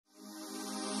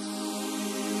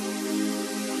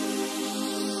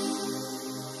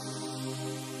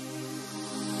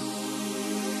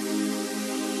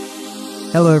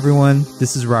Hello, everyone.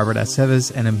 This is Robert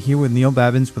Aceves, and I'm here with Neil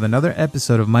Babins with another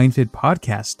episode of MindFit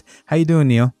Podcast. How you doing,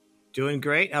 Neil? Doing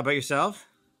great. How about yourself?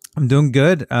 I'm doing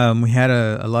good. We had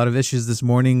a lot of issues this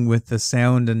morning with the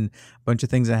sound and a bunch of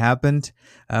things that happened.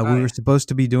 We were supposed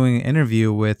to be doing an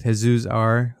interview with Jesus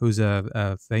R., who's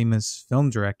a famous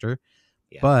film director,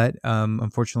 but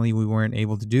unfortunately we weren't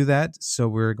able to do that. So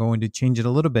we're going to change it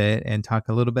a little bit and talk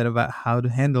a little bit about how to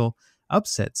handle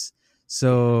upsets.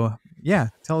 So yeah,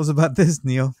 tell us about this,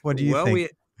 Neil. What do you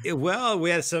think? We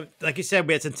had some, like you said,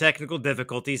 we had some technical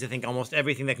difficulties. I think almost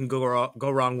everything that can go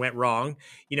wrong went wrong.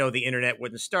 You know, the internet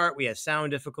wouldn't start. We had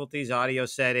sound difficulties, audio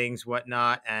settings,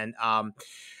 whatnot, and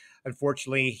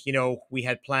unfortunately, you know, we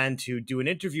had planned to do an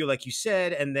interview, like you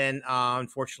said, and then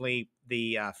unfortunately,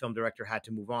 the film director had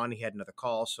to move on. He had another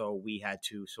call, so we had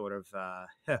to sort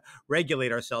of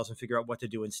regulate ourselves and figure out what to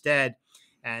do instead.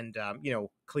 And, you know,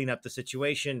 clean up the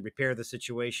situation, repair the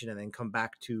situation, and then come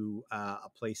back to a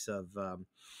place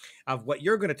of what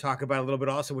you're going to talk about a little bit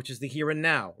also, which is the here and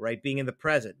now, right? Being in the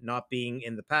present, not being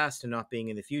in the past and not being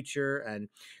in the future, and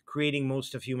creating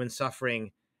most of human suffering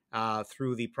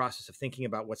through the process of thinking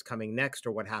about what's coming next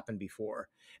or what happened before,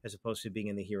 as opposed to being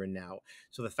in the here and now.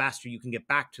 So the faster you can get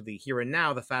back to the here and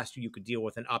now, the faster you could deal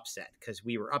with an upset, because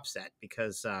we were upset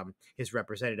because his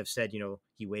representative said, you know,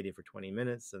 he waited for 20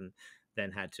 minutes and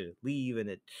then had to leave, and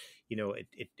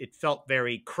it felt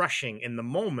very crushing in the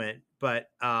moment. But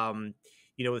you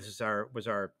know, this was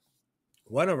our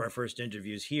one of our first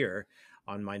interviews here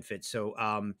on MindFit, so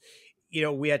you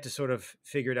know, we had to sort of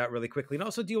figure it out really quickly, and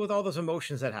also deal with all those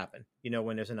emotions that happen, you know,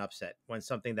 when there's an upset, when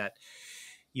something that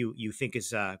you think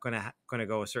is gonna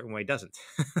go a certain way doesn't.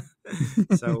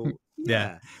 So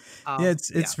Yeah. yeah.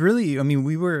 It's really, I mean,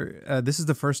 we were, this is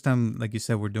the first time, like you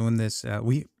said, we're doing this.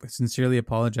 We sincerely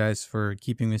apologize for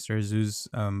keeping Mr. Jesus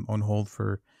on hold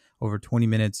for over 20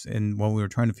 minutes and while we were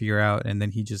trying to figure out, and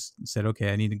then he just said,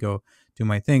 okay, I need to go do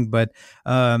my thing. But,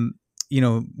 you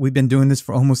know, we've been doing this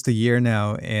for almost a year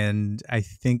now, and I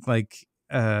think like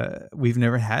we've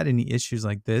never had any issues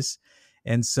like this.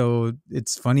 And so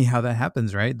it's funny how that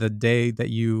happens, right? The day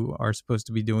that you are supposed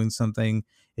to be doing something,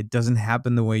 it doesn't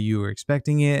happen the way you were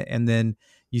expecting it. And then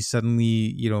you suddenly,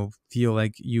 you know, feel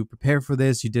like you prepared for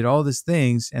this, you did all these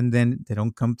things, and then they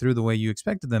don't come through the way you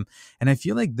expected them. And I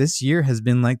feel like this year has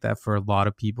been like that for a lot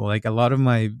of people. Like a lot of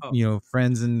my, you know,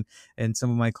 friends and some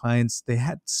of my clients, they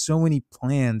had so many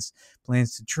plans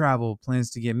to travel,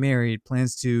 plans to get married,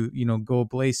 plans to, you know, go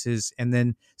places. And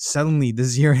then suddenly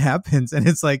this year happens and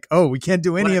it's like, oh, we can't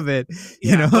do any of it.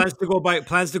 Yeah, you know, plans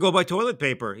to go buy toilet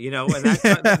paper, you know, and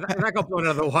that got blown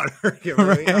out of the water. You know,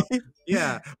 right?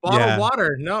 yeah, bottled Yeah.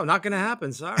 water, no, not going to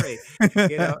happen. Sorry,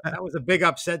 you know, that was a big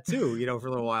upset too, you know, for a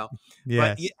little while. But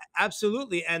yeah, Yes.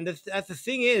 absolutely, and the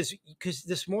thing is, because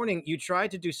this morning you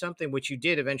tried to do something which you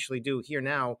did eventually do here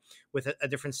now with a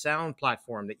different sound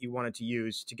platform that you wanted to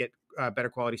use to get better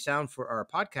quality sound for our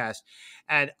podcast.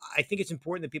 And I think it's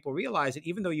important that people realize that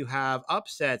even though you have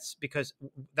upsets, because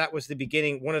that was the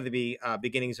beginning, one of the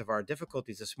beginnings of our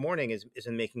difficulties this morning is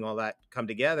in making all that come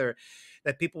together,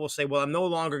 that people will say, well, I'm no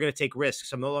longer going to take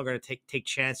risks. I'm no longer going to take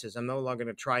chances. I'm no longer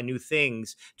going to try new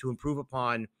things to improve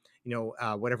upon, you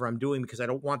know, whatever I'm doing, because I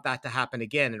don't want that to happen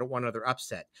again. I don't want another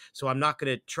upset. So I'm not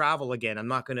going to travel again. I'm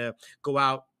not going to go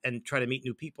out and try to meet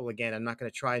new people again. I'm not going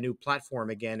to try a new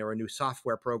platform again or a new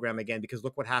software program again, because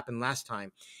look what happened last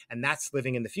time. And that's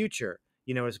living in the future,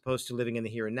 you know, as opposed to living in the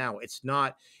here and now. It's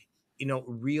not, you know,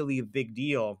 really a big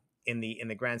deal in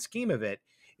the grand scheme of it.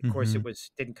 Of course, it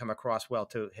didn't come across well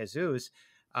to Jesus,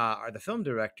 or the film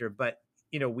director, but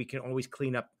you know, we can always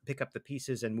pick up the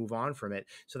pieces and move on from it.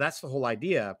 So that's the whole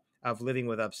idea of living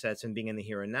with upsets and being in the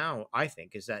here and now, I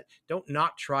think, is that don't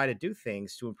not try to do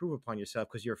things to improve upon yourself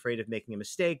because you're afraid of making a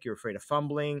mistake. You're afraid of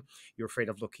fumbling. You're afraid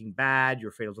of looking bad.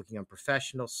 You're afraid of looking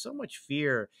unprofessional. So much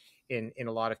fear in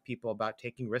a lot of people about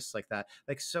taking risks like that.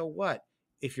 Like, so what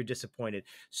if you're disappointed?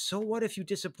 So what if you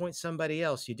disappoint somebody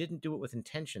else? You didn't do it with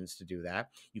intentions to do that.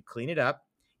 You clean it up.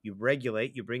 You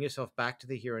regulate. You bring yourself back to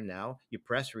the here and now. You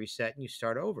press reset and you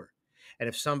start over. And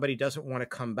if somebody doesn't want to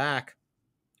come back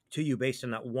to you based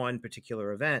on that one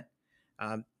particular event,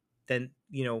 then,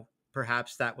 you know,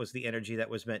 perhaps that was the energy that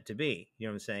was meant to be. You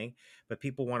know what I'm saying? But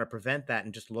people want to prevent that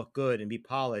and just look good and be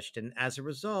polished. And as a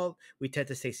result, we tend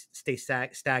to stay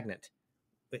stagnant,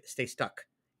 stay stuck,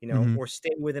 you know, or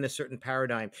stay within a certain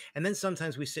paradigm. And then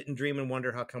sometimes we sit and dream and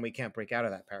wonder how come we can't break out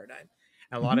of that paradigm.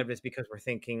 And a lot of it is because we're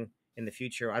thinking in the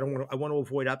future, I want to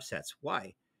avoid upsets.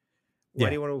 Why? Why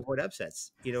do you want to avoid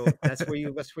upsets? You know, that's where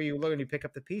you learn, you pick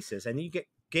up the pieces and you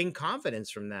gain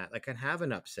confidence from that. Like, I have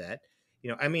an upset, you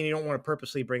know, I mean, you don't want to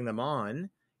purposely bring them on,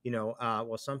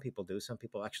 Well, some people do. Some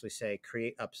people actually say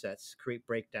create upsets, create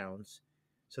breakdowns,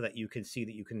 so that you can see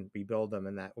that you can rebuild them,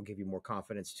 and that will give you more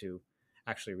confidence to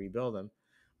actually rebuild them.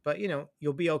 But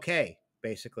you'll be okay.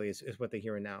 Basically, is what the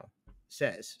here and now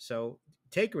says. So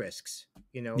take risks.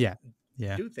 Yeah.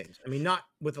 Yeah. Do things. I mean, not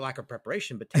with a lack of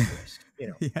preparation, but take risks. Yeah.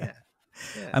 Yeah,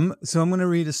 yeah. I'm going to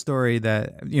read a story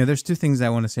that, there's two things I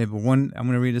want to say, but one, I'm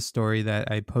going to read a story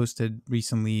that I posted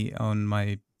recently on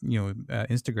my,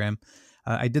 Instagram.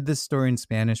 I did this story in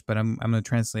Spanish, but I'm going to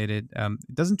translate it.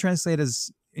 It doesn't translate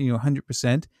as,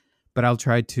 100%, but I'll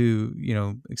try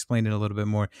to, explain it a little bit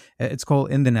more. It's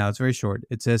called In the Now. It's very short.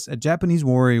 It says, a Japanese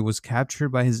warrior was captured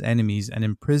by his enemies and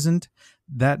imprisoned.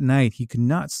 That night, he could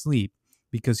not sleep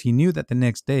because he knew that the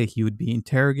next day he would be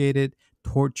interrogated,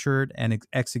 tortured, and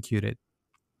executed.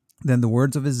 Then the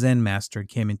words of his Zen master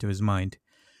came into his mind.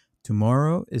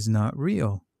 Tomorrow is not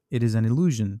real. It is an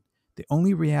illusion. The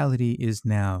only reality is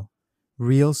now.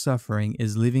 Real suffering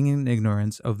is living in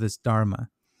ignorance of this Dharma.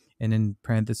 And in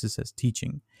parenthesis says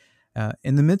teaching.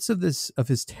 In the midst of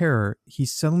his terror, he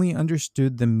suddenly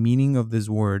understood the meaning of these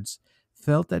words,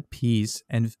 felt at peace,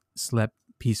 and slept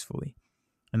peacefully.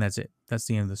 And that's it. That's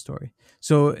the end of the story.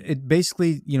 So it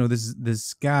basically,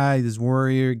 this guy, this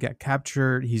warrior, got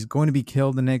captured. He's going to be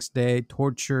killed the next day,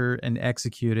 tortured and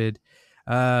executed,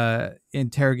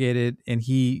 interrogated, and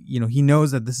he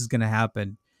knows that this is going to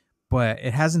happen, but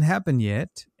it hasn't happened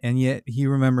yet. And yet he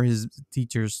remember his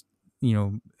teachers,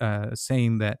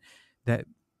 saying that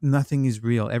nothing is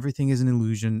real, everything is an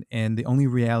illusion, and the only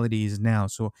reality is now.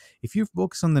 So if you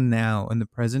focus on the now and the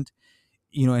present,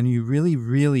 and you really,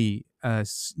 really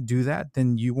do that,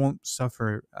 then you won't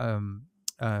suffer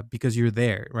because you're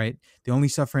there, right? The only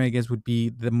suffering, I guess, would be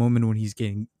the moment when he's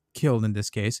getting killed in this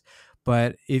case.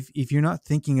 But if you're not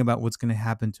thinking about what's going to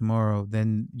happen tomorrow,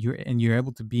 then you're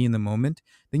able to be in the moment,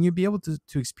 then you'll be able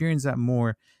to experience that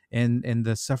more, and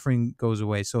the suffering goes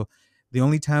away. So the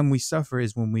only time we suffer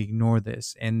is when we ignore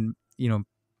this. And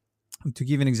to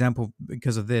give an example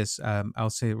because of this, I'll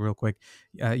say it real quick.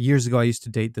 Years ago, I used to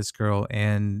date this girl,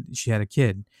 and she had a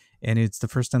kid. And it's the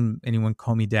first time anyone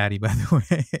called me daddy, by the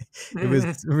way. It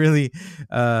was really Wasn't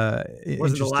the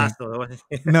interesting. last though.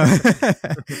 No.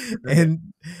 Okay.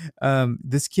 And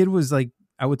this kid was like,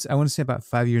 I want to say about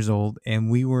 5 years old, and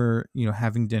we were,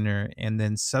 having dinner, and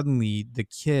then suddenly the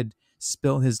kid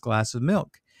spilled his glass of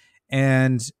milk.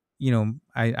 And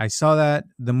I saw that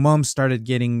the mom started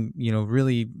getting,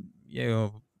 really,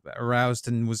 aroused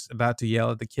and was about to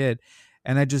yell at the kid.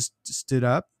 And I just stood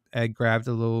up. I grabbed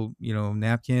a little,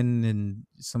 napkin and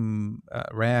some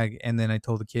rag, and then I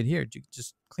told the kid, "Here,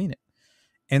 just clean it."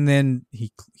 And then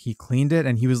he cleaned it,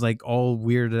 and he was like all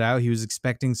weirded out. He was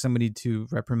expecting somebody to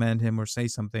reprimand him or say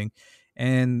something,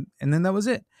 and then that was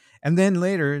it. And then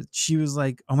later she was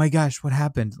like, "Oh my gosh, what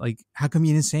happened? Like, how come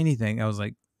you didn't say anything?" I was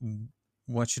like,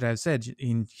 "What should I have said?"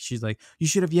 And she's like, "You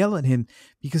should have yelled at him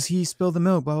because he spilled the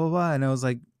milk, blah blah blah." And I was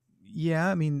like, "Yeah,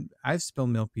 I mean, I've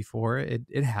spilled milk before.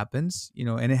 It happens,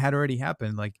 and it had already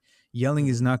happened. Like, yelling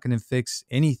is Mhm, not going to fix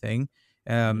anything.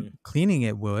 mhm, Cleaning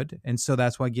it would." And so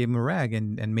that's why I gave him a rag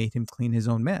and made him clean his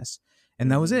own mess.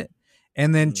 And that was mhm, it.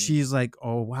 And then mhm, she's like,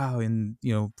 "Oh wow." And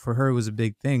for her it was a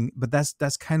big thing. But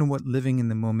that's kind of what living in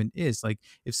the moment is. Like,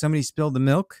 if somebody spilled the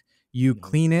milk, you mhm,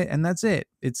 clean it, and that's it.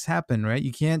 It's happened, right?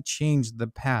 You can't change the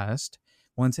past.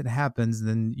 Once it happens,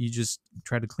 then you just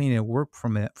try to clean it, work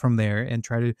from there, and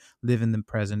try to live in the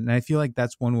present. And I feel like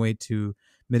that's one way to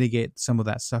mitigate some of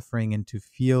that suffering and to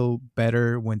feel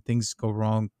better when things go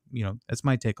wrong. That's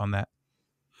my take on that.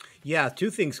 Yeah,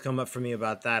 two things come up for me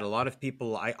about that. A lot of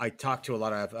people, I talk to a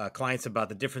lot of clients about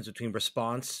the difference between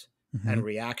response Hmm. and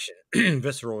reaction.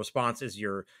 Visceral response is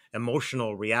your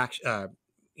emotional reaction.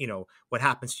 What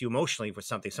happens to you emotionally for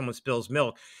something. Someone spills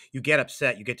milk, you get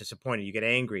upset, you get disappointed, you get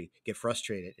angry, get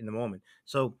frustrated in the moment.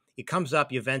 So it comes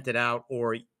up, you vent it out,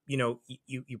 or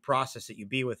you process it, you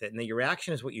be with it, and then your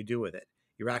reaction is what you do with it.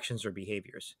 Your actions are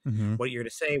behaviors. Hmm. What you're going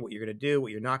to say, what you're going to do,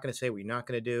 what you're not going to say, what you're not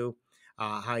going to do,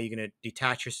 how you're going to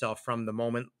detach yourself from the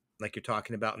moment, like you're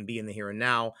talking about, and be in the here and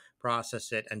now,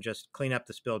 process it, and just clean up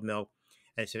the spilled milk.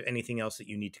 And so anything else that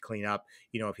you need to clean up,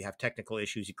 if you have technical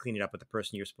issues, you clean it up with the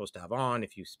person you're supposed to have on.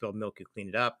 If you spilled milk, you clean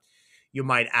it up. You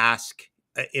might ask,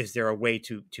 is there a way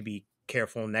to be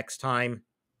careful next time?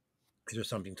 Is there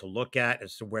something to look at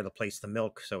as to where to place the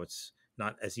milk so it's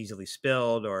not as easily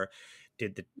spilled, or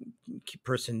did the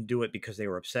person do it because they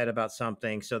were upset about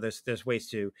something? So there's ways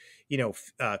to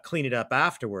clean it up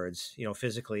afterwards,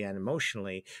 physically and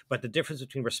emotionally. But the difference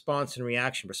between response and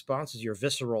reaction: response is your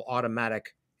visceral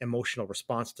automatic emotional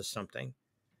response to something,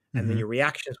 and then Hmm. your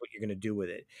reaction is what you're going to do with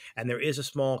it. And there is a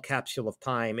small capsule of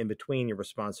time in between your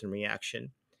response and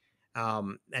reaction.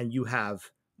 and you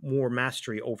have more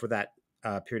mastery over that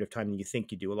period of time than you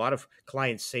think you do. A lot of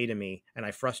clients say to me, and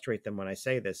I frustrate them when I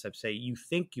say this, I say, you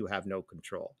think you have no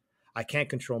control. I can't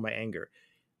control my anger.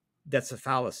 That's a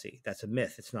fallacy. That's a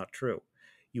myth. It's not true.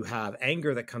 You have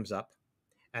anger that comes up,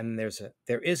 and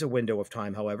there is a window of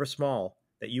time, however small,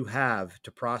 that you have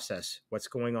to process what's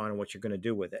going on and what you're going to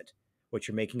do with it, what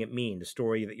you're making it mean, the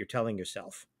story that you're telling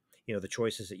yourself, the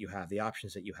choices that you have, the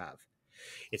options that you have.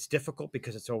 It's difficult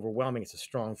because it's overwhelming. It's a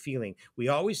strong feeling. Mm-hmm. We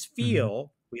always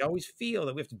feel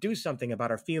that we have to do something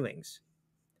about our feelings.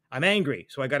 I'm angry,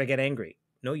 so I got to get angry.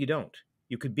 No, you don't.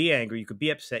 You could be angry, you could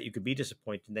be upset, you could be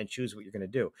disappointed, and then choose what you're going to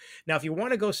do. Now, if you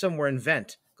want to go somewhere and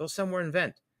vent, go somewhere and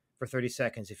vent for 30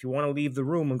 seconds. If you want to leave the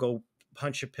room and go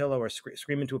punch a pillow or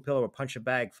scream into a pillow or punch a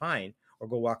bag, fine, or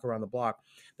go walk around the block.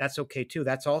 That's okay too.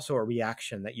 That's also a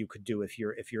reaction that you could do if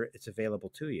it's available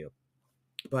to you.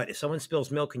 But if someone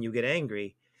spills milk and you get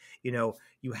angry,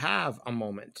 you have a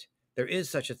moment. There is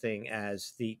such a thing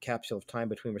as the capsule of time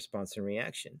between response and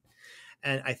reaction.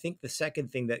 And I think the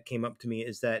second thing that came up to me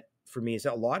is that for me is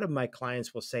that a lot of my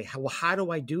clients will say, well, how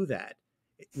do I do that?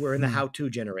 We're in the how-to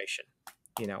generation.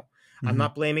 You know, I'm Mm-hmm.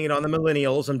 not blaming it on the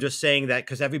millennials. I'm just saying that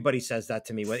because everybody says that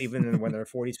to me, even when they're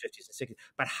 40s, 50s, and 60s.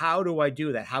 But how do I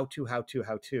do that? How to, how to,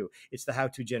 how to? It's the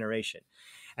how-to generation.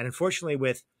 And unfortunately,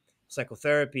 with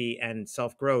psychotherapy and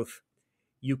self-growth,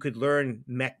 you can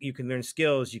learn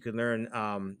skills, you can learn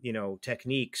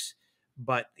techniques,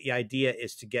 but the idea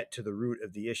is to get to the root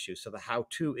of the issue. So the how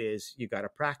to is you got to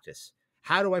practice.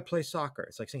 How do I play soccer?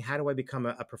 It's like saying, how do I become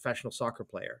a professional soccer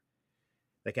player?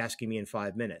 Like asking me in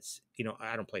 5 minutes.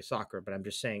 I don't play soccer, but I'm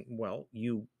just saying, well,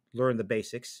 you learn the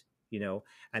basics,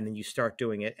 and then you start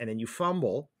doing it, and then you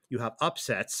fumble, you have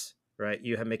upsets, right?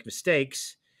 Make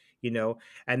mistakes, you know,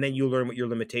 and then you learn what your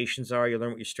limitations are, you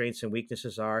learn what your strengths and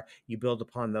weaknesses are, you build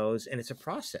upon those, and it's a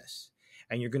process.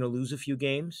 And you're going to lose a few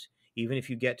games. Even if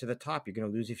you get to the top, you're going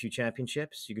to lose a few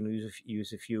championships. You're going to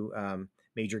use a few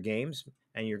major games,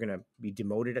 and you're going to be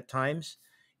demoted at times.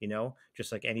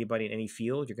 Just like anybody in any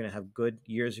field, you're going to have good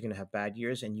years, you're going to have bad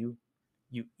years, and you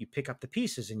pick up the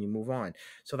pieces and you move on.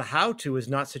 So the how to is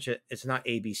not it's not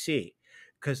ABC.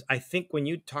 Because I think when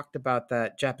you talked about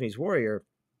that Japanese warrior,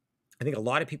 I think a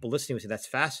lot of people listening would say that's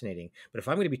fascinating. But if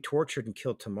I'm going to be tortured and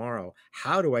killed tomorrow,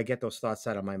 how do I get those thoughts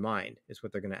out of my mind? Is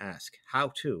what they're going to ask.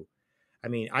 How to? I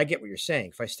mean, I get what you're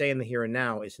saying. If I stay in the here and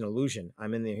now, it's an illusion.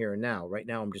 I'm in the here and now. Right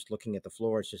now, I'm just looking at the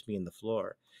floor. It's just me in the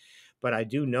floor. But I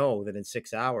do know that in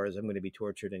 6 hours, I'm going to be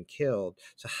tortured and killed.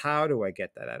 So how do I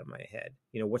get that out of my head?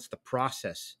 What's the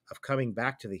process of coming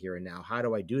back to the here and now? How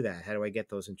do I do that? How do I get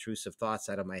those intrusive thoughts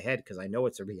out of my head? Because I know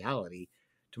it's a reality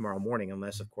tomorrow morning,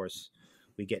 unless, of course,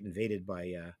 we get invaded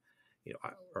by,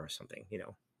 or something,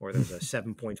 or there's a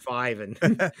 7.5 and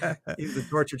the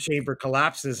torture chamber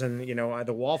collapses and,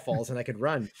 the wall falls and I could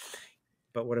run.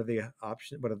 But what are the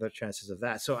options? What are the chances of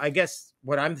that? So I guess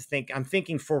what I'm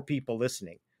thinking for people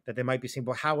listening that they might be saying,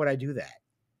 well, how would I do that?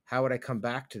 How would I come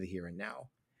back to the here and now?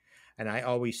 And I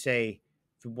always say,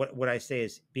 what I say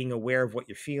is being aware of what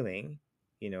you're feeling.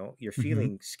 You're Mm-hmm.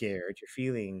 feeling scared, you're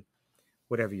feeling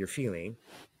whatever you're feeling,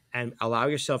 and allow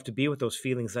yourself to be with those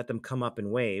feelings. Let them come up in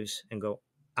waves and go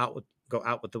out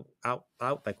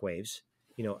like waves.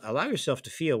 Allow yourself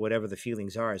to feel whatever the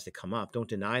feelings are as they come up. Don't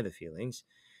deny the feelings,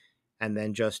 and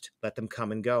then just let them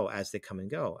come and go as they come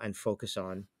and go, and focus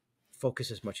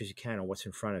as much as you can on what's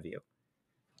in front of you.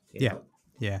 You Yeah. know,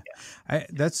 Yeah.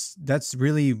 That's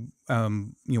really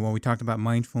when we talked about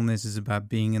mindfulness is about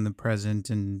being in the present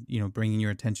and bringing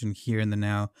your attention here in the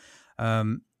now.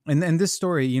 And this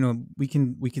story, we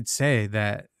could say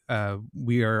that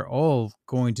we are all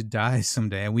going to die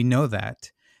someday, and we know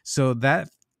that. So that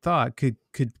thought could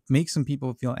make some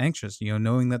people feel anxious,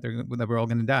 knowing that we're all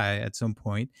going to die at some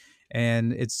point.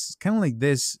 And it's kind of like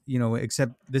this,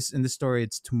 except this in this story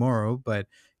it's tomorrow, but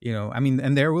I mean,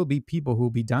 and there will be people who will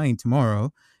be dying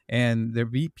tomorrow, and there'll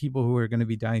be people who are going to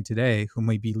be dying today who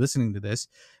might be listening to this.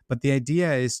 But the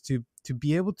idea is to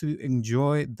be able to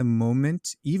enjoy the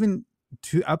moment, even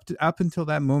up until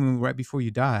that moment right before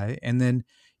you die. And then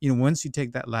once you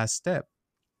take that last step,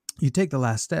 you take the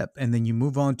last step, and then you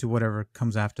move on to whatever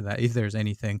comes after that, if there's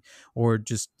anything, or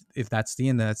just if that's the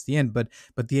end, that's the end. But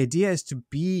the idea is to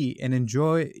be and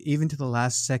enjoy even to the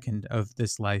last second of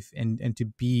this life, and to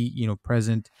be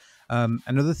present.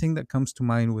 Another thing that comes to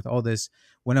mind with all this,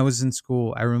 when I was in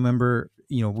school, I remember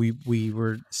we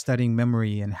were studying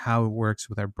memory and how it works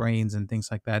with our brains and things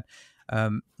like that.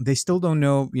 They still don't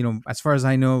know, as far as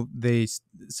I know,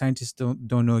 scientists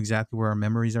don't know exactly where our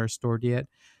memories are stored yet,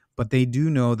 but they do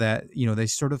know that they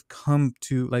sort of come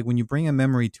to, like, when you bring a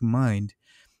memory to mind,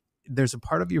 there's a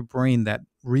part of your brain that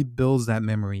rebuilds that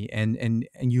memory, and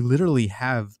you literally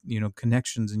have,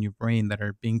 connections in your brain that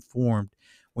are being formed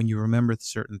when you remember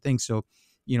certain things. So,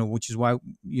 which is why,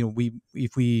 we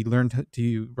if we learned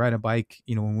to ride a bike,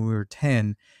 when we were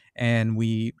 10, and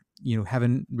we,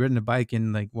 haven't ridden a bike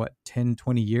in like what, 10,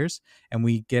 20 years, and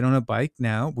we get on a bike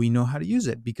now, we know how to use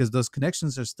it because those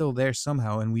connections are still there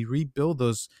somehow, and we rebuild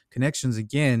those connections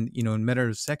again, in matter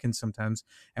of seconds sometimes,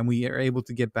 and we are able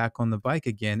to get back on the bike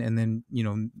again, and then,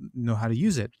 know how to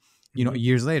use it, Mhm.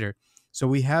 years later. So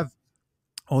we have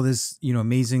all this,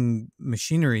 amazing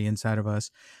machinery inside of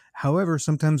us. However,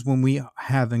 sometimes when we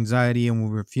have anxiety and when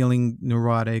we're feeling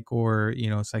neurotic or,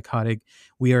 psychotic,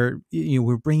 we're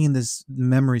bringing this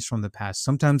memories from the past.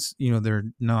 Sometimes, they're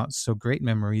not so great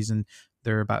memories, and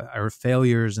they're about our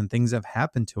failures and things that have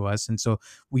happened to us. And so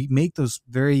we make those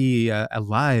very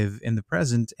alive in the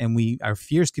present, and our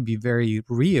fears could be very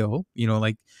real,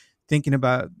 like thinking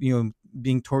about,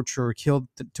 being tortured or killed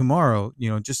tomorrow.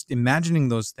 Just imagining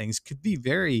those things could be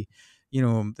very,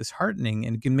 disheartening,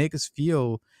 and it can make us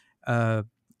feel uh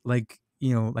like,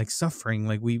 like suffering,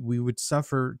 like we would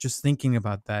suffer just thinking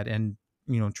about that, and,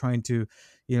 trying to,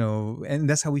 and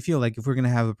that's how we feel like if we're going to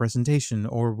have a presentation,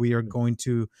 or we are going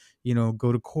to,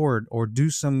 go to court or do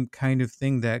some kind of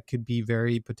thing that could be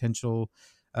very potential,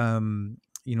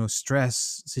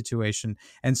 stress situation.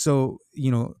 And so,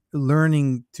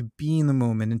 learning to be in the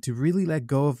moment and to really let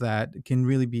go of that can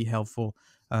really be helpful,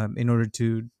 in order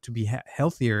to be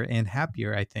healthier and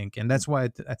happier, I think. And that's why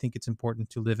I think it's important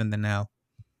to live in the now.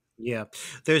 Yeah.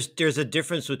 There's a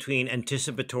difference between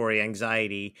anticipatory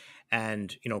anxiety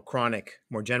and, chronic,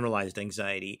 more generalized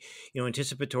anxiety.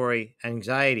 Anticipatory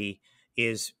anxiety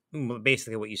is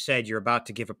basically what you said. You're about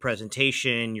to give a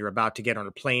presentation, you're about to get on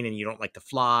a plane and you don't like to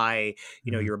fly,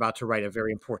 Hmm. you're about to write a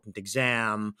very important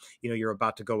exam, you're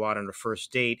about to go out on a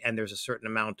first date, and there's a certain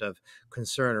amount of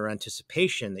concern or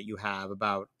anticipation that you have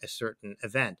about a certain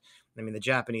event. I mean, the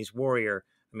Japanese warrior,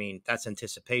 I mean, that's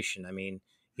anticipation. I mean,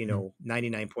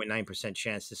 99.9%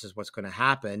 chance this is what's going to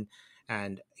happen.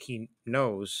 And he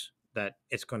knows that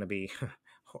it's going to be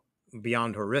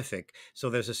beyond horrific. So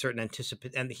there's a certain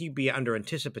and he'd be under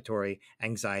anticipatory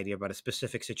anxiety about a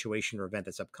specific situation or event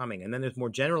that's upcoming. And then there's more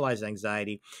generalized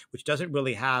anxiety, which doesn't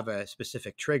really have a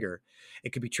specific trigger.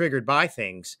 It could be triggered by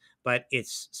things, but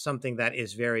it's something that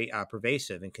is very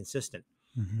pervasive and consistent.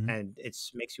 Hmm. And it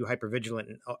makes you hypervigilant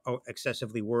and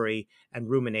excessively worry and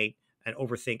ruminate and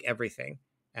overthink everything,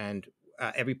 and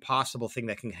every possible thing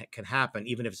that can happen,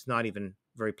 even if it's not even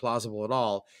very plausible at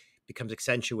all, becomes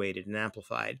accentuated and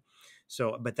amplified.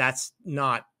 So, but that's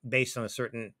not based on a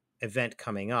certain event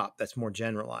coming up. That's more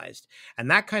generalized, and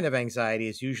that kind of anxiety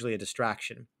is usually a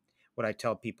distraction. What I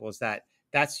tell people is that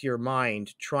that's your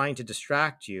mind trying to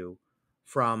distract you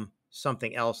from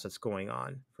something else that's going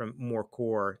on, from more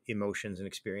core emotions and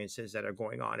experiences that are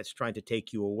going on. It's trying to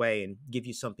take you away and give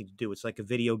you something to do. It's like a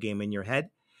video game in your head.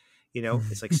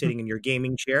 It's like sitting in your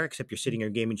gaming chair, except you're sitting in your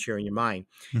gaming chair in your mind.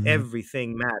 Hmm.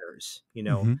 Everything matters,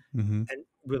 Hmm. Hmm. and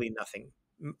really nothing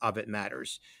of it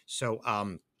matters. So,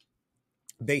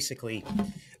 basically,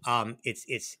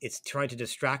 it's trying to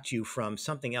distract you from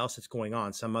something else that's going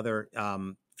on, some other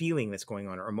feeling that's going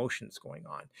on or emotion that's going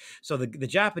on. So the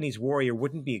Japanese warrior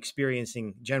wouldn't be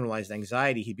experiencing generalized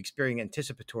anxiety; he'd be experiencing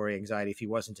anticipatory anxiety if he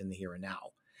wasn't in the here and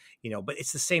now. But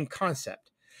it's the same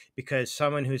concept, because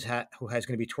someone who has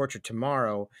going to be tortured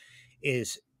tomorrow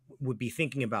is would be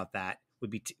thinking about that,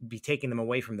 would be taking them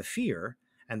away from the fear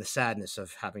and the sadness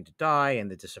of having to die and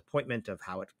the disappointment of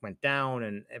how it went down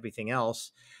and everything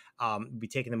else, be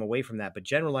taking them away from that. But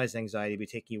generalized anxiety be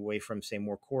taking you away from, say,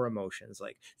 more core emotions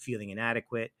like feeling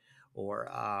inadequate, or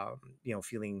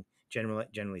feeling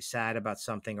generally sad about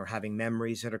something, or having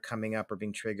memories that are coming up or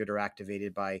being triggered or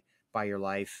activated by your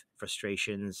life,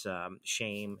 frustrations,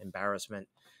 shame, embarrassment.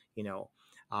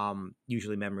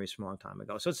 Usually memories from a long time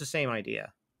ago. So it's the same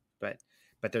idea, but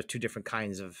there's two different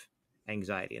kinds of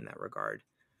anxiety in that regard.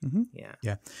 Hmm. Yeah.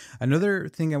 Yeah. Another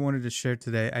thing I wanted to share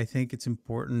today, I think it's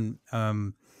important,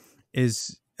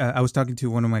 is I was talking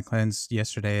to one of my clients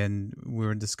yesterday, and we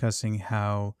were discussing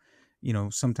how,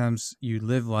 sometimes you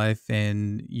live life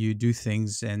and you do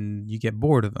things and you get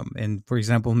bored of them. And for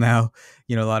example, now,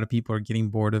 a lot of people are getting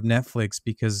bored of Netflix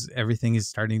because everything is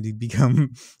starting to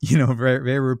become, very,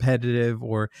 very repetitive,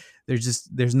 or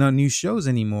there's no new shows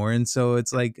anymore. And so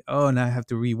it's like, oh, now I have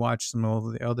to rewatch some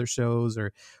of the other shows,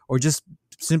 or just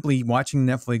simply watching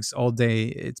Netflix all day.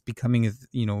 It's becoming,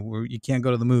 where you can't go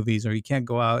to the movies or you can't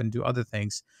go out and do other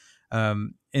things.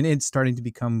 And it's starting to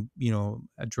become,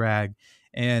 a drag.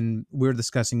 And we're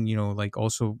discussing, like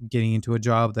also getting into a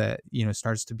job that,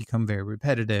 starts to become very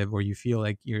repetitive, or you feel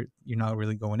like you're not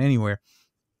really going anywhere.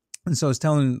 And so I was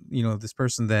telling, this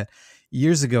person that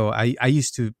years ago, I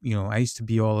used to, I used to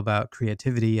be all about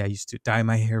creativity. I used to dye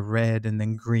my hair red and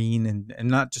then green, and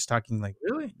not just talking like,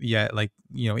 Really? yeah, like,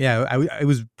 yeah, I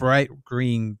was bright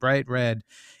green, bright red.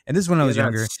 And this is when I You was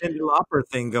had that younger. Cyndi Lauper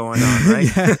thing going on,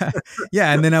 right? Yeah.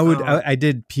 Yeah. And then Oh, I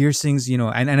did piercings, and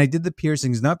I did the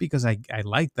piercings, not because I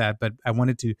liked that, but I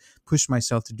wanted to push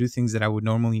myself to do things that I would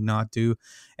normally not do.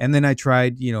 And then I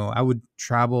tried, I would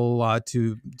travel a lot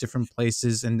to different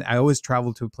places, and I always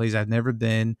traveled to a place I'd never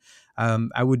been.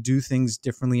 I would do things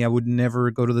differently. I would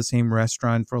never go to the same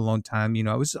restaurant for a long time.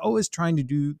 I was always trying to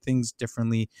do things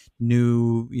differently,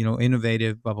 new,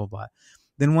 innovative, blah, blah, blah.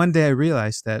 Then one day I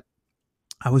realized that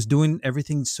I was doing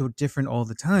everything so different all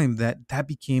the time that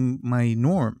became my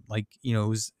norm. Like, it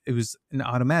was an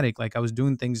automatic. Like, I was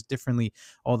doing things differently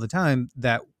all the time,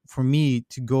 that for me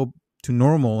to go to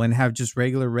normal and have just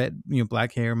regular red,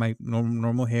 black hair, my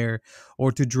normal hair,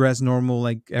 or to dress normal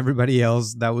like everybody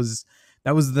else, that was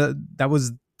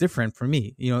different for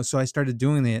me. So I started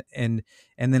doing it, and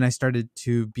then I started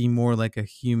to be more like a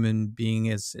human being,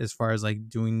 as far as like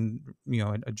doing,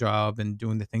 a job and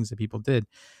doing the things that people did.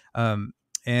 Um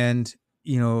and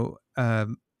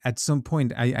at some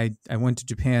point I went to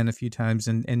Japan a few times,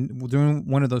 and during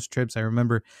one of those trips, I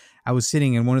remember I was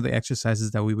sitting, and one of the exercises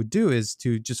that we would do is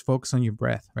to just focus on your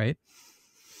breath, right?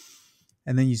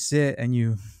 And then you sit and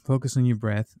you focus on your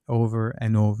breath over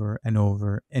and over and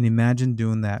over, and imagine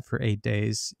doing that for 8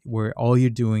 days, where all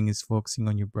you're doing is focusing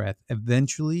on your breath.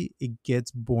 Eventually it gets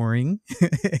boring.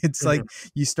 It's like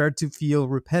mhm. you start to feel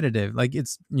repetitive, like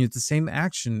it's the same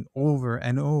action over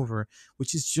and over,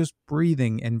 which is just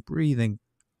breathing and breathing.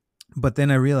 But then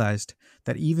I realized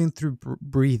that even through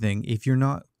breathing, if you're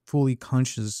not fully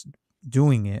conscious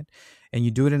doing it, and you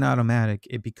do it in automatic,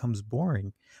 it becomes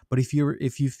boring. But if you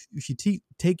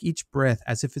take each breath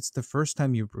as if it's the first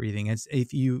time you're breathing, as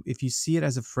if you see it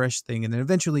as a fresh thing, and then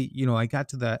eventually, I got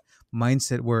to that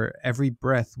mindset where every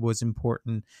breath was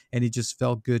important, and it just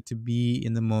felt good to be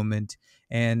in the moment.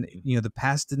 And the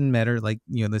past didn't matter, like,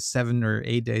 the 7 or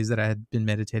 8 days that I had been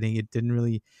meditating, it didn't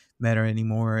really matter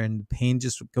anymore, and pain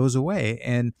just goes away.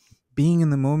 And being in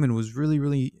the moment was really,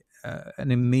 really an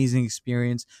amazing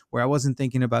experience, where I wasn't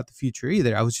thinking about the future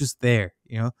either. I was just there,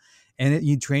 and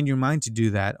you train your mind to do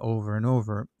that over and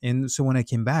over. And so when I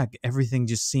came back, everything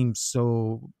just seemed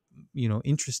so,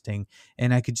 interesting.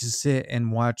 And I could just sit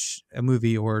and watch a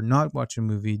movie, or not watch a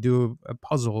movie, do a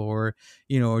puzzle, or,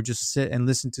 or just sit and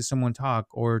listen to someone talk,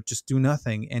 or just do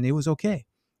nothing. And it was okay.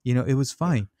 It was Yeah,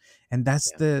 fine. And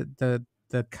that's yeah.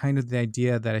 the kind of the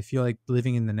idea that I feel like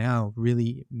living in the now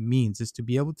really means, is to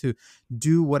be able to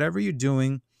do whatever you're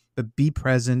doing, but be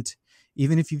present.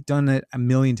 Even if you've done it a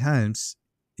million times,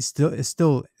 it's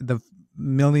still the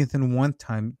millionth and one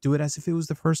time, do it as if it was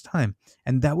the first time.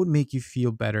 And that would make you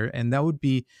feel better. And that would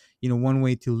be, one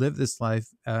way to live this life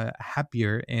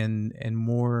happier and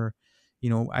more,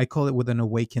 I call it with an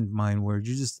awakened mind, where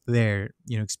you're just there,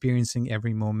 experiencing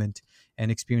every moment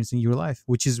and experiencing your life,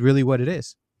 which is really what it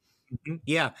is. Mhm.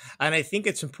 Yeah. And I think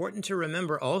it's important to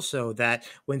remember also that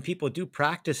when people do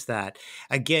practice that,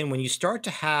 again, when you start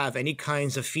to have any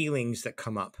kinds of feelings that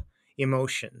come up,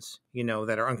 emotions,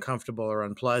 that are uncomfortable or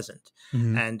unpleasant.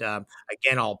 Hmm. And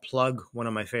again, I'll plug one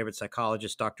of my favorite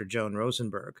psychologists, Dr. Joan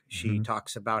Rosenberg. She Hmm.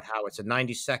 talks about how it's a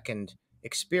 90-second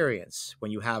experience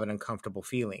when you have an uncomfortable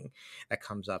feeling that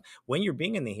comes up. When you're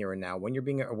being in the here and now, when you're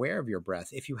being aware of your breath,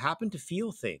 if you happen to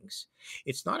feel things,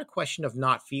 it's not a question of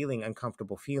not feeling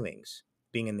uncomfortable feelings,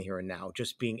 being in the here and now,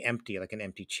 just being empty, like an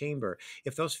empty chamber.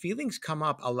 If those feelings come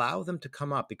up, allow them to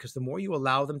come up, because the more you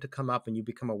allow them to come up and you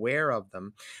become aware of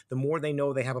them, the more they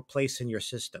know they have a place in your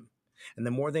system. And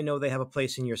the more they know they have a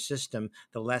place in your system,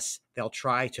 the less they'll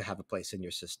try to have a place in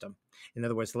your system. In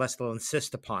other words, the less they'll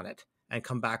insist upon it and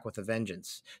come back with a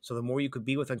vengeance. So the more you could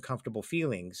be with uncomfortable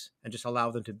feelings and just allow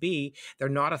them to be, they're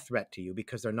not a threat to you,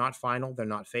 because they're not final, they're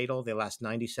not fatal. They last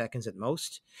 90 seconds at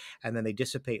most, and then they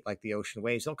dissipate like the ocean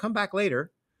waves. They'll come back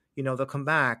later, they'll come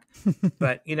back,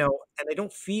 but, and they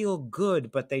don't feel good,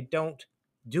 but they don't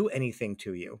do anything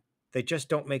to you. They just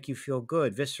don't make you feel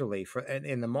good viscerally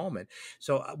in the moment.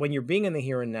 So when you're being in the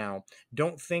here and now,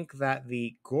 don't think that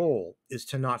the goal is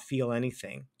to not feel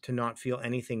anything,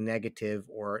 negative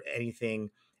or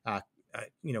anything, uh,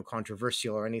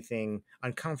 controversial or anything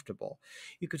uncomfortable.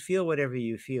 You could feel whatever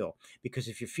you feel, because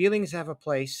if your feelings have a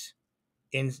place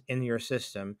in your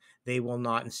system, they will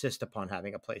not insist upon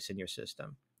having a place in your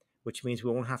system, which means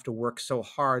we won't have to work so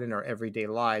hard in our everyday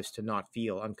lives to not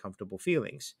feel uncomfortable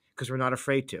feelings, because we're not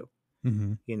afraid to.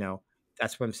 Hmm. You know,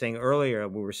 That's what I'm saying earlier.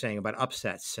 We were saying about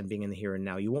upsets and being in the here and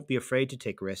now. You won't be afraid to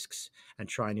take risks and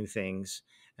try new things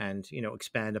and,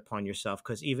 expand upon yourself.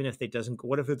 Because even if it doesn't,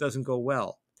 what if it doesn't go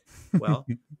well? Well,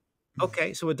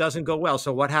 okay, so it doesn't go well.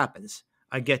 So what happens?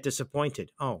 I get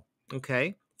disappointed. Oh,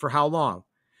 okay. For how long?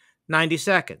 90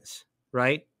 seconds,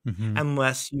 right? Hmm.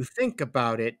 Unless you think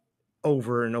about it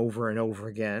over and over and over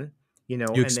again, You and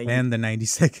then you, expand the 90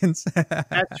 seconds.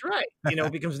 that's right.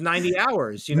 It becomes 90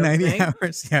 hours. You know what I'm 90 saying?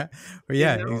 hours, yeah. Or You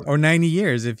yeah, know, or 90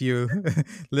 years if you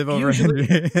live over usually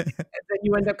 100. then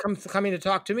you end up coming to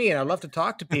talk to me, and I love to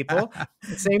talk to people. At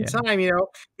the same Yeah. time,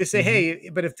 you say, Hmm. "Hey,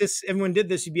 but if everyone did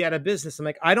this, you'd be out of business." I'm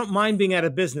like, I don't mind being out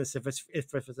of business if it's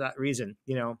that reason.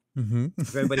 Hmm.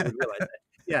 If everybody would realize that.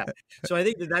 Yeah. So I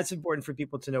think that that's important for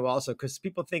people to know also, because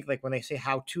people think like when they say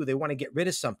how to, they want to get rid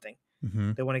of something.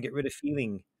 Hmm. They want to get rid of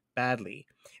feeling badly,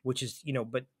 which is,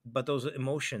 but those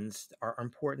emotions are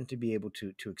important to be able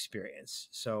to experience.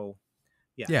 So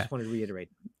yeah, I Yeah. just wanted to reiterate.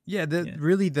 Yeah, the Yeah.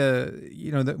 really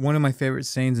the one of my favorite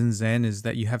sayings in Zen is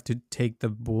that you have to take the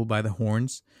bull by the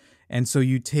horns. And so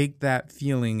you take that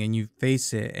feeling and you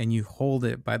face it and you hold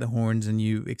it by the horns and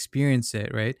you experience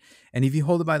it, right? And if you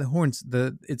hold it by the horns,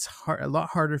 it's a lot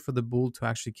harder for the bull to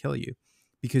actually kill you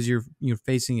because you're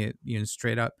facing it,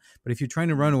 straight up. But if you're trying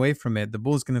to run away from it, the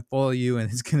bull's going to follow you and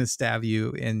it's going to stab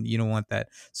you and you don't want that.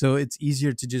 So it's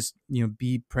easier to just,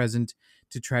 be present,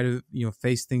 to try to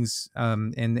face things,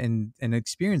 and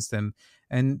experience them.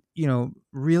 And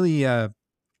really,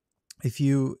 if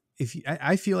you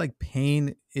I feel like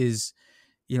pain is,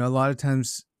 a lot of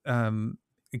times,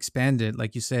 expanded,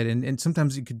 like you said, and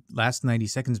sometimes it could last 90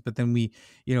 seconds, but then we,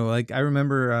 like I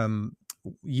remember,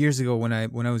 years ago when I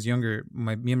was younger,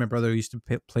 me and my brother used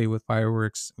to play with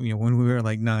fireworks, when we were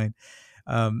like 9.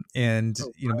 And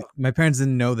Oh, wow. my parents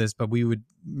didn't know this, but we would,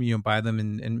 buy them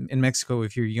in Mexico.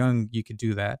 If you're young, you could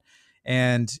do that.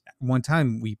 And one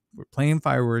time we were playing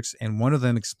fireworks and one of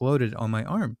them exploded on my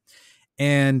arm.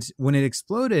 And when it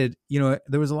exploded,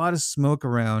 there was a lot of smoke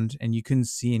around and you couldn't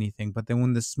see anything. But then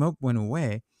when the smoke went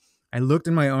away, I looked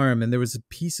in my arm and there was a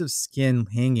piece of skin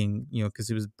hanging, because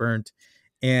it was burnt.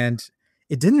 And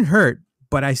it didn't hurt,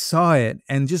 but I saw it.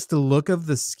 And just the look of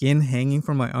the skin hanging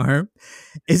from my arm,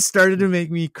 it started to make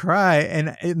me cry.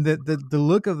 And the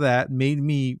look of that made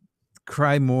me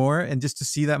cry more. And just to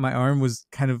see that my arm was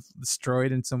kind of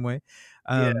destroyed in some way,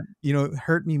 Yeah.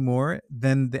 hurt me more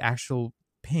than the actual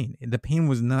pain. The pain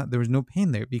was not, there was no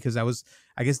pain there because I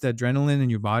guess the adrenaline in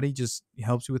your body just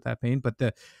helps you with that pain. But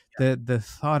the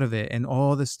thought of it and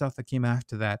all the stuff that came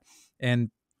after that.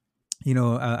 And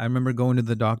I remember going to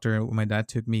the doctor when my dad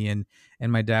took me, and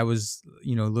my dad was,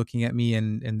 looking at me,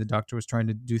 and the doctor was trying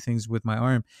to do things with my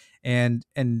arm, and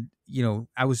it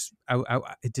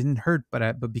didn't hurt,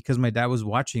 but because my dad was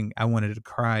watching, I wanted to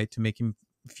cry to make him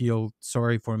feel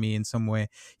sorry for me in some way,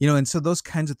 and so those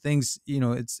kinds of things,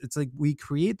 it's like we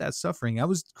create that suffering. I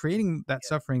was creating that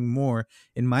suffering more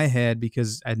in my head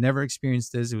because I'd never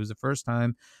experienced this. It was the first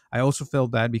time. I also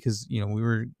felt bad because we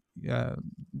were,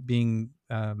 being,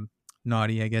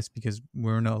 naughty, I guess, because we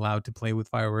weren't allowed to play with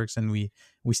fireworks, and we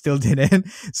still didn't.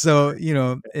 So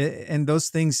and those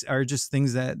things are just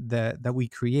things that we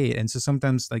create. And so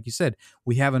sometimes, like you said,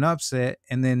 we have an upset,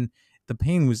 and then the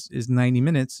pain is 90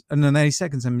 minutes, no, 90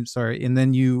 seconds, I'm sorry, and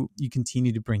then you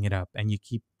continue to bring it up and you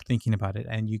keep thinking about it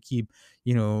and you keep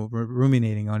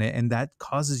ruminating on it, and that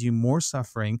causes you more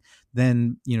suffering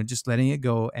than just letting it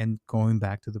go and going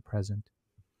back to the present.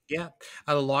 Yeah,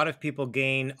 a lot of people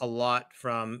gain a lot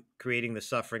from creating the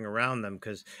suffering around them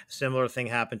because a similar thing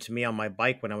happened to me on my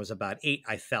bike when I was about 8.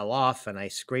 I fell off and I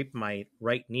scraped my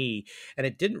right knee, and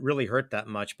it didn't really hurt that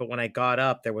much. But when I got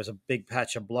up, there was a big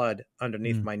patch of blood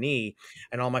underneath Mm. my knee,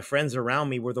 and all my friends around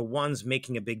me were the ones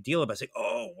making a big deal about it. Saying,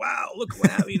 "Oh, wow, look what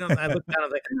happened!" I looked down, I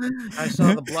was like, I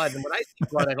saw the blood, and when I see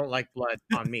blood, I don't like blood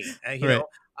on me. Right.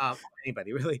 On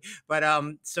anybody really. But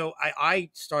so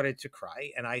I started to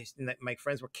cry, and my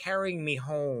friends were carrying me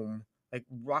home, like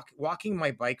walking my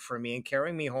bike for me and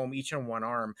carrying me home each on one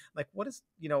arm. Like, what is,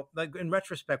 like in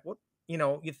retrospect, what,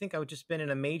 you think I would just been in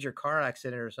a major car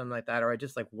accident or something like that, or I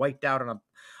just like wiped out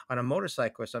on a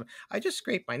motorcycle or something. I just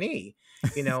scraped my knee.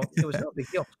 It was no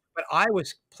big deal. But I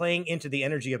was playing into the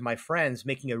energy of my friends,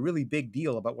 making a really big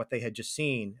deal about what they had just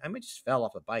seen. I mean, it just fell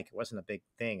off a bbike. It wasn't a big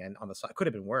thing, and on the side, it could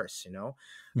have been worse.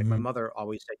 Like my Mhm. mother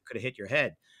always said, "Could have hit your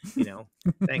head." You know,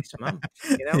 thanks, mom.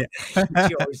 You know, Yeah.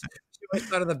 she always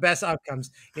thought of the best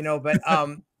outcomes. But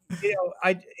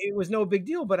I it was no big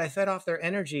deal. But I fed off their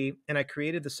energy, and I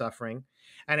created the suffering,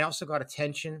 and I also got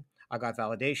attention. I got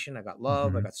validation. I got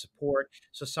love. I Mhm. got support.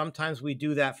 So sometimes we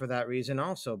do that for that reason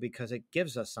also because it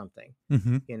gives us something.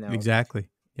 Mhm. You know, Exactly.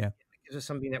 Yeah. gives us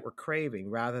something that we're craving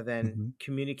rather than Hmm.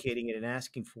 communicating it and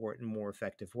asking for it in more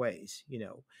effective ways, you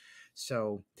know.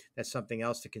 So that's something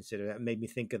else to consider. That made me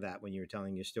think of that when you were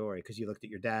telling your story, because you looked at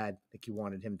your dad like you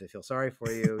wanted him to feel sorry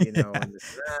for you, you know, Yeah. and this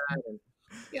and that. And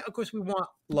yeah, of course, we want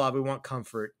love, we want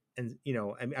comfort, and you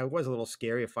know, I mean, I was a little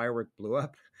scary. A firework blew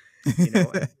up, you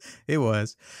know. It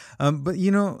was, but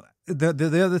you know,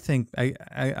 the other thing,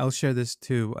 I'll share this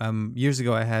too. Years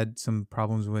ago, I had some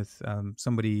problems with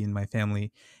somebody in my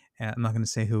family. I'm not going to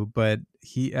say who, but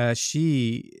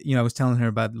she, you know, I was telling her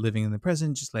about living in the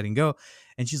present, just letting go,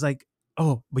 and she's like,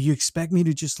 "Oh, but you expect me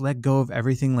to just let go of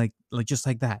everything like just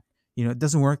like that? You know, it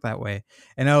doesn't work that way."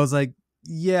 And I was like,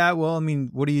 yeah, well, I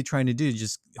mean, what are you trying to do?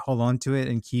 Just hold on to it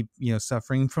and keep, you know,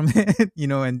 suffering from it, you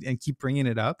know, and keep bringing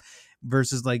it up,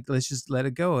 versus like, let's just let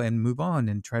it go and move on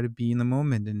and try to be in the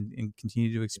moment and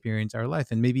continue to experience our life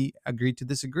and maybe agree to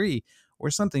disagree or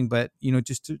something. But, you know,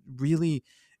 just to really,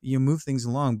 you know, move things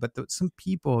along. But some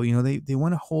people, you know, they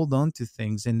want to hold on to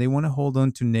things, and they want to hold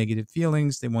on to negative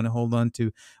feelings. They want to hold on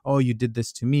to, oh, you did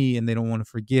this to me, and they don't want to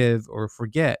forgive or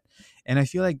forget. And I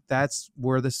feel like that's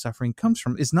where the suffering comes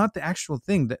from. It's not the actual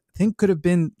thing. That thing could have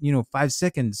been, you know, 5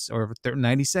 seconds or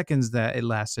 90 seconds that it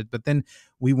lasted. But then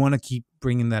we want to keep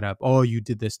bringing that up. Oh, you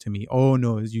did this to me. Oh,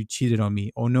 no, you cheated on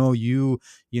me. Oh, no, you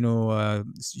know,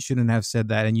 shouldn't have said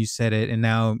that. And you said it. And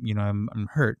now, you know, I'm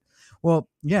hurt. Well,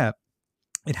 yeah,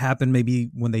 it happened. Maybe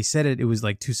when they said it, it was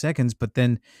like 2 seconds, but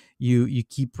then you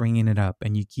keep bringing it up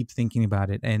and you keep thinking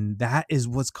about it, and that is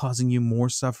what's causing you more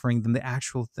suffering than the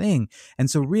actual thing. And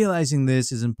so realizing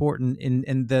this is important.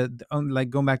 In like,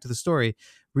 going back to the story,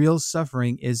 real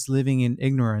suffering is living in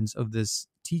ignorance of this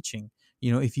teaching.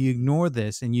 You know, if you ignore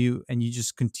this and you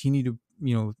just continue to,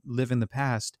 you know, live in the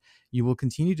past, you will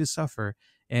continue to suffer,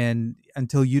 and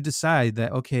until you decide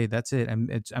that, okay, that's it,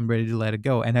 I'm ready to let it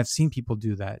go. And I've seen people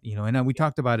do that, you know. And we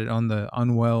talked about it on the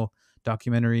Unwell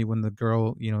documentary, when the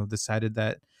girl, you know, decided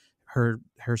that her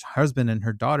husband and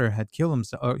her daughter had killed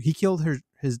himself, or he killed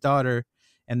his daughter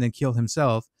and then killed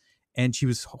himself, and she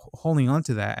was holding on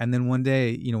to that. And then one day,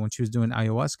 you know, when she was doing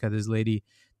ayahuasca, this lady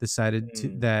decided to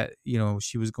Mm, that, you know,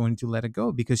 she was going to let it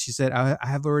go, because she said, I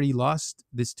have already lost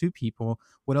these two people.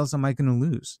 What else am I going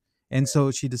to lose? And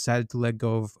so she decided to let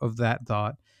go of that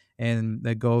thought and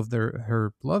let go of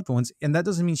her loved ones. And that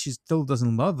doesn't mean she still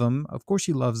doesn't love them. Of course,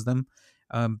 she loves them.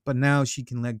 But now she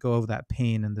can let go of that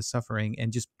pain and the suffering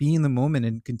and just be in the moment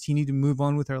and continue to move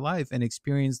on with her life and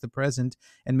experience the present,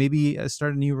 and maybe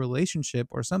start a new relationship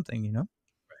or something, you know?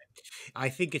 I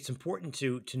think it's important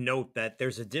to note that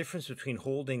there's a difference between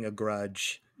holding a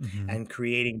grudge Hmm. and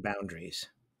creating boundaries.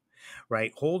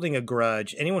 Right? Holding a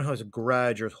grudge, anyone who has a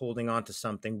grudge or is holding on to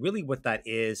something, really what that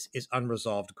is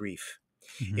unresolved grief.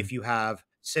 Hmm. If you have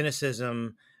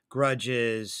cynicism,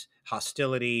 grudges,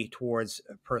 hostility towards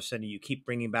a person, you keep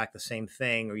bringing back the same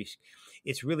thing,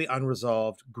 it's really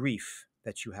unresolved grief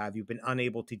that you have. You've been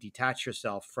unable to detach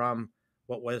yourself from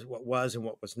what was and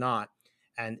what was not,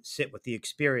 and sit with the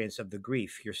experience of the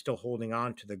grief. You're still holding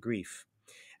on to the grief,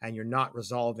 and you're not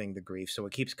resolving the grief. So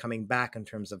it keeps coming back in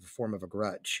terms of a form of a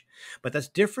grudge. But that's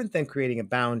different than creating a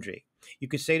boundary. You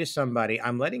could say to somebody,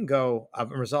 I'm letting go,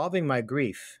 I'm resolving my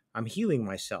grief, I'm healing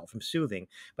myself, I'm soothing.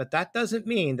 But that doesn't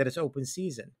mean that it's open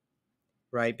season,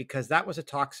 right? Because that was a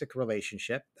toxic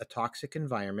relationship, a toxic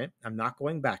environment. I'm not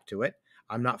going back to it.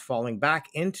 I'm not falling back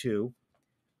into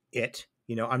it.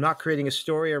 You know, I'm not creating a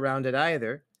story around it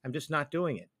either. I'm just not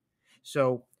doing it.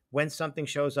 So when something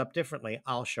shows up differently,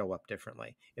 I'll show up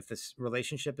differently. If this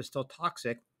relationship is still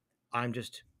toxic, I'm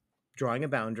just drawing a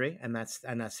boundary, and that's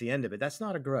the end of it. That's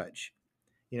not a grudge.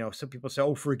 You know, some people say,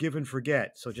 "Oh, forgive and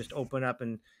forget." So just open up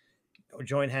and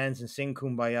join hands and sing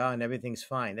kumbaya and everything's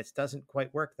fine. That doesn't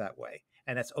quite work that way.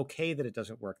 And that's okay that it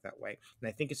doesn't work that way. And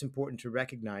I think it's important to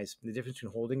recognize the difference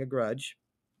between holding a grudge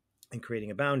and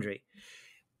creating a boundary.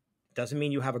 Doesn't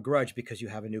mean you have a grudge because you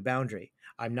have a new boundary.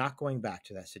 I'm not going back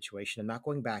to that situation. I'm not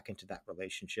going back into that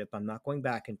relationship. I'm not going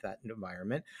back into that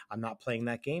environment. I'm not playing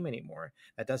that game anymore.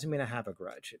 That doesn't mean I have a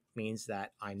grudge. It means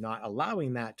that I'm not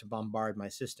allowing that to bombard my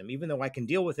system. Even though I can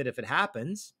deal with it if it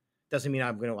happens, doesn't mean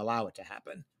I'm going to allow it to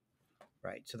happen.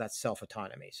 Right. So that's self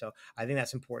autonomy. So I think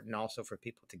that's important also for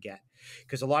people to get,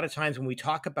 because a lot of times when we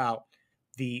talk about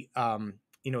the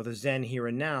Zen here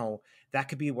and now, that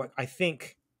could be what I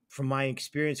think, from my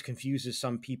experience, confuses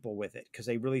some people with it, because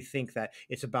they really think that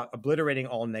it's about obliterating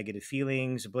all negative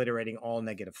feelings, obliterating all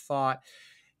negative thought,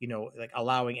 like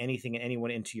allowing anything and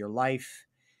anyone into your life.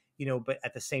 But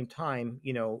at the same time,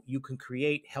 you can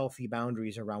create healthy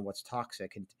boundaries around what's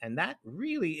toxic. And that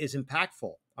really is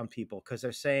impactful on people, because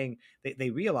they're saying they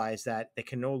realize that they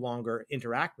can no longer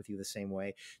interact with you the same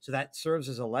way. So that serves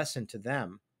as a lesson to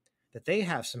them, that they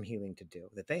have some healing to do,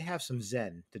 that they have some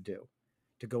Zen to do,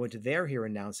 to go into their here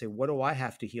and now and say, what do I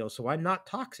have to heal so I'm not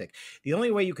toxic? The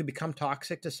only way you can become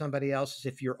toxic to somebody else is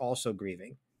if you're also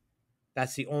grieving.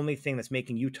 That's the only thing that's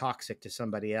making you toxic to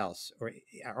somebody else, or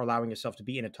allowing yourself to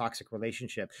be in a toxic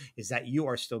relationship, is that you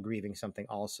are still grieving something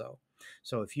also.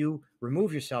 So if you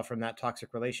remove yourself from that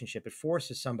toxic relationship, it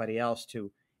forces somebody else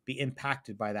to be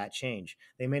impacted by that change.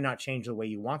 They may not change the way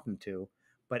you want them to,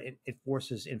 but it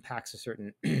impacts a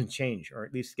certain change, or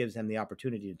at least gives them the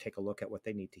opportunity to take a look at what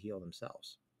they need to heal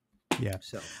themselves. Yeah.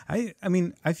 So, I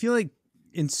mean, I feel like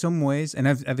in some ways, and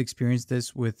I've experienced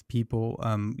this with people,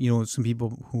 some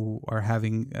people who are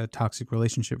having a toxic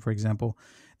relationship, for example,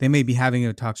 they may be having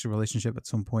a toxic relationship at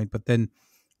some point, but then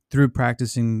through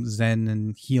practicing Zen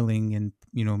and healing and,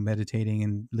 meditating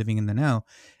and living in the now,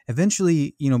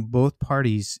 eventually, both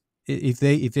parties, if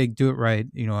they do it right,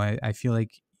 I feel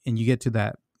like, and you get to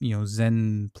that,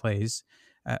 Zen place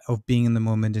of being in the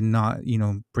moment and not,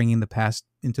 bringing the past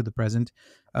into the present.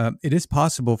 It is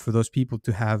possible for those people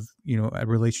to have, a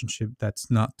relationship that's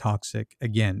not toxic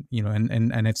again,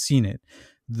 and I've seen it.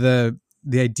 The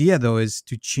idea though is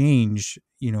to change,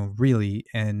 really,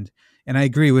 and I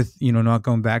agree with, not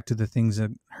going back to the things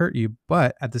that hurt you,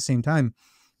 but at the same time,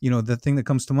 the thing that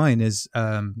comes to mind is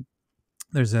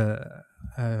there's a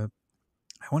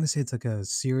I want to say it's like a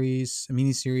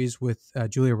mini series with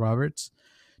Julia Roberts.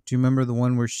 Do you remember the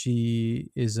one where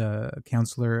she is a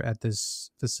counselor at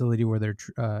this facility where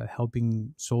they're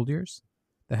helping soldiers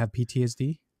that have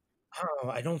PTSD? oh,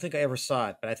 I don't think I ever saw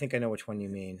it, but I think I know which one you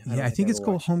mean. I Yeah, don't I think I think ever it's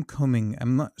called watched it. Homecoming.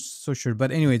 I'm not so sure,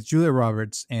 but anyway, it's Julia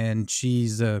Roberts, and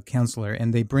she's a counselor,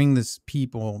 and they bring this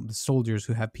people, the soldiers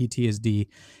who have PTSD,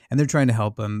 and they're trying to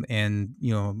help them. And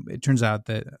it turns out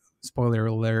that, spoiler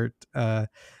alert,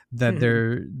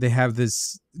 that they have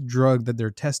this drug that they're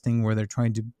testing where they're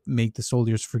trying to make the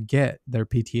soldiers forget their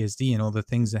PTSD and all the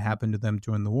things that happened to them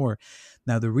during the war.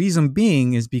 Now, the reason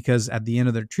being is because at the end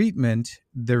of their treatment,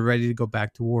 they're ready to go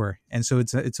back to war, and so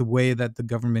it's a way that the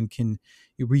government can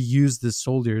reuse the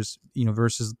soldiers,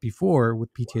 versus before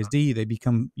with PTSD, they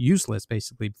become useless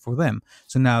basically for them.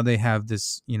 So now they have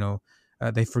this,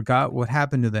 they forgot what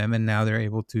happened to them, and now they're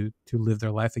able to live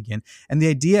their life again. And the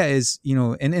idea is,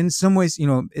 and in some ways,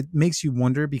 it makes you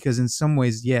wonder, because in some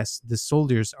ways, yes, the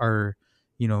soldiers are,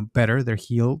 better, they're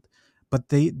healed, but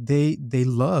they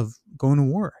love going to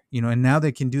war, and now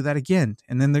they can do that again,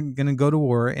 and then they're going to go to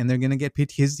war and they're going to get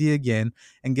PTSD again,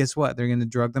 and guess what, they're going to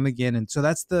drug them again. And so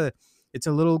it's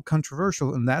a little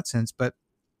controversial in that sense, but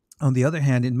on the other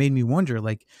hand, it made me wonder,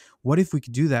 like, what if we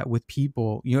could do that with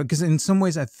people, because in some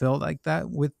ways I felt like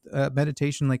that with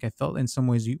meditation. Like, I felt in some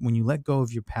ways, when you let go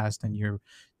of your past and your,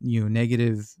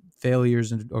 negative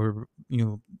failures, and or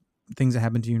things that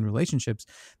happen to you in relationships,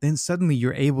 then suddenly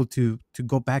you're able to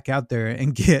go back out there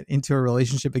and get into a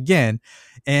relationship again.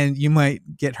 And you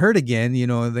might get hurt again,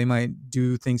 they might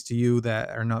do things to you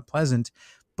that are not pleasant,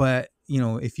 but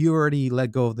if you already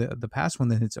let go of the past one,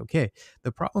 then it's okay.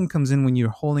 The problem comes in when you're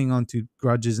holding on to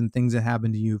grudges and things that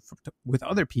happen to you with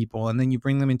other people, and then you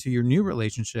bring them into your new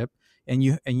relationship, and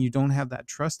you don't have that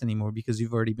trust anymore because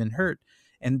you've already been hurt.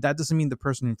 And that doesn't mean the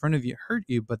person in front of you hurt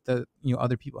you, but the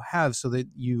other people have, so that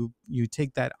you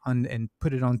take that on and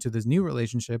put it onto this new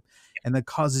relationship, and that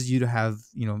causes you to have,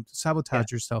 Yeah,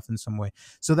 sabotage yourself in some way.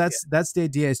 So yeah, that's the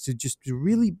idea, is to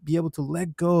really be able to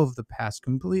let go of the past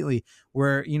completely,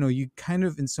 where you kind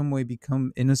of in some way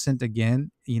become innocent again,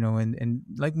 and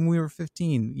like when we were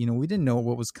 15, we didn't know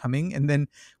what was coming, and then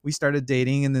we started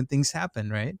dating, and then things happen,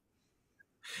 right?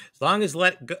 as long as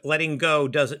letting go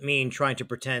doesn't mean trying to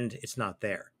pretend it's not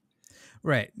there.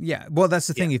 Right. Yeah. Well, that's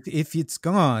the Yeah, thing. If it's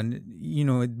gone,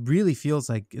 it really feels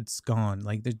like it's gone.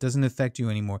 Like, it doesn't affect you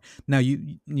anymore. Now,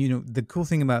 the cool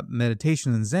thing about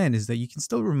meditation and Zen is that you can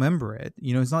still remember it.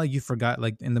 It's not like you forgot,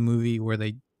 like in the movie where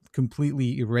they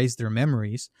completely erase their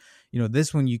memories.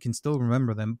 This one, you can still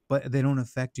remember them, but they don't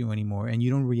affect you anymore, and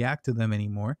you don't react to them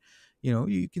anymore.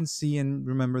 You can see and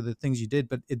remember the things you did,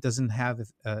 but it doesn't have,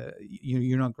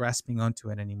 you're not grasping onto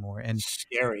it anymore. And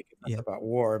scary 'cause that's yeah. about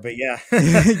war, but yeah.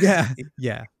 Yeah.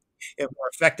 Yeah. Yeah, more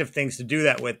effective things to do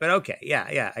that with. But okay,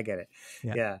 yeah, yeah, I get it.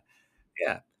 Yeah. Yeah,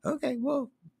 yeah. Okay, well,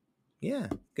 yeah,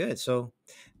 good. So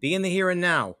be in the here and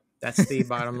now. That's the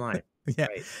bottom line, Yeah,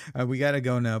 right? we gotta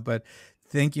go now. But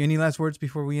thank you. Any last words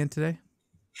before we end today?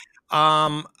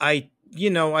 I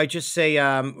just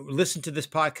say listen to this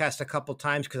podcast a couple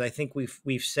times, because I think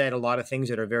we've said a lot of things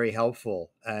that are very helpful,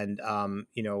 and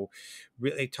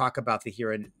really talk about the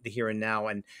here and now,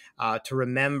 and to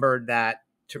remember that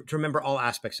to remember all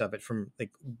aspects of it, from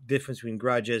like difference between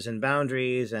grudges and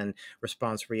boundaries and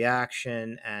response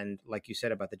reaction. And like you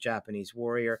said about the Japanese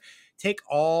warrior, take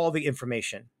all the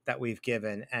information that we've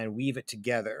given and weave it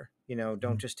together.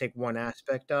 Don't just take one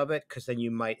aspect of it, because then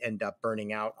you might end up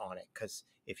burning out on it. Because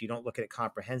if you don't look at it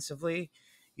comprehensively,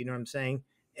 you know what I'm saying?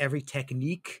 Every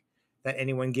technique that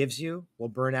anyone gives you will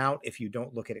burn out if you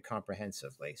don't look at it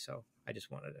comprehensively. So I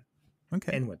just wanted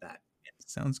to end with that.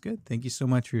 Sounds good. Thank you so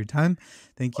much for your time.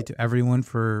 Thank you to everyone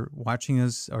for watching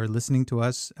us or listening to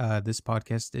us. This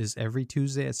podcast is every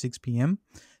Tuesday at 6 p.m.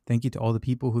 Thank you to all the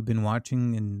people who've been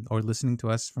watching and or listening to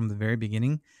us from the very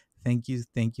beginning. Thank you,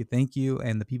 thank you, thank you.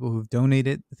 And the people who've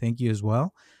donated, thank you as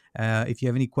well. If you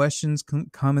have any questions,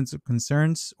 comments, or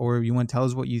concerns, or you want to tell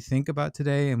us what you think about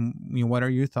today, and what are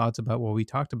your thoughts about what we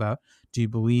talked about? Do you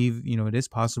believe it is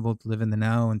possible to live in the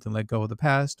now and to let go of the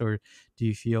past, or do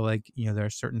you feel like there are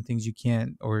certain things you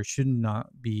can't or should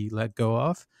not be let go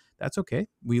of? That's okay.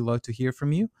 We love to hear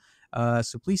from you.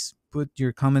 So please put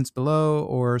your comments below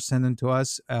or send them to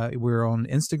us. We're on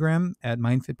Instagram at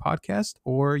MindFit Podcast,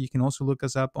 or you can also look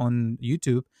us up on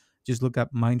YouTube. Just look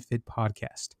up MindFit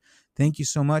Podcast. Thank you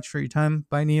so much for your time.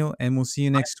 Bye, Neil. And we'll see you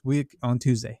next week on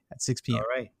Tuesday at 6 p.m. All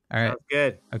right. Sounds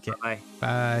good. Okay. Bye.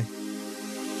 Bye.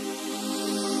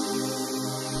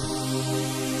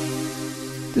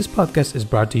 This podcast is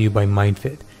brought to you by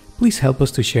MindFit. Please help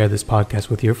us to share this podcast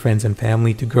with your friends and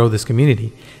family to grow this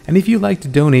community. And if you'd like to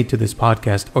donate to this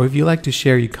podcast, or if you'd like to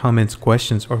share your comments,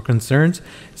 questions, or concerns,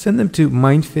 send them to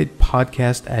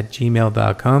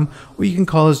mindfitpodcast@gmail.com, or you can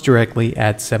call us directly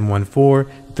at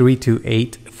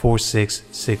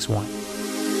 714-328-4661.